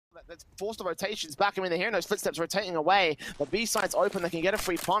Let's force the rotations back. I mean, they're hearing those footsteps rotating away, but B side's open. They can get a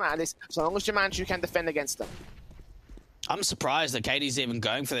free pon out of this, so long as Jumanchu can defend against them. I'm surprised that Keiti's even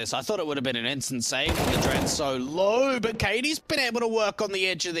going for this. I thought it would have been an instant save when the dread's so low, but Keiti's been able to work on the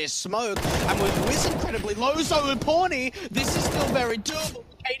edge of this smoke, and with Wiz incredibly low, so with Pawnee, this is still very doable.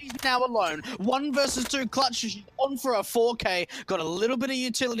 Keiti's now alone. 1 versus 2 clutches. She's on for a 4K. Got a little bit of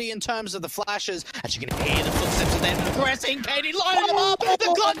utility in terms of the flashes, and she can hear the footsteps of them progressing. Keiti lining them up.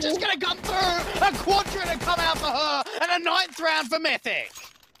 The clutch is going to come through. A quadrant to come out for her, and a 9th round for Mythic.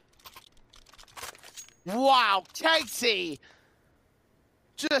 Wow, Keiti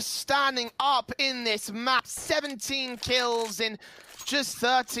just standing up in this map. 17 kills in just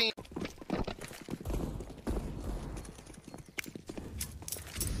 13.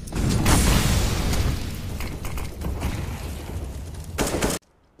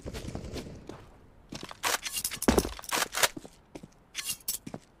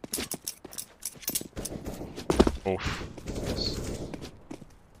 Oof.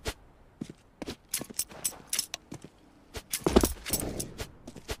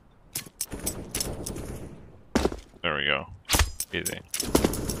 There we go. Easy.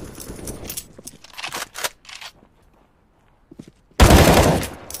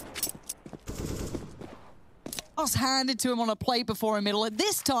 Handed to him on a plate before a middle. At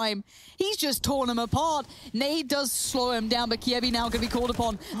this time, he's just torn him apart. Nade does slow him down, but KJAERBYE now going to be called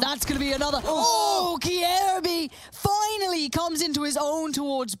upon. That's going to be another. Oh, KJAERBYE finally comes into his own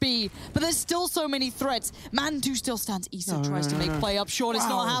towards B, but there's still so many threats. Man2 still stands. Issa tries to make play up short. It's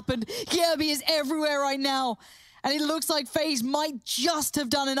not happened. KJAERBYE is everywhere right now. And it looks like FaZe might just have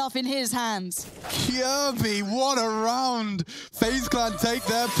done enough in his hands. KJAERBYE, what a round! FaZe Clan take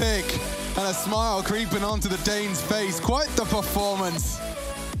their pick. And a smile creeping onto the Dane's face. Quite the performance.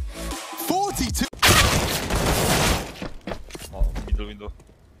 42. Oh, window.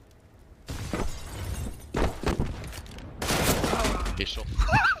 He shot.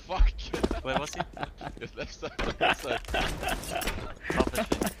 Fuck! Where was he? His left side. Left side.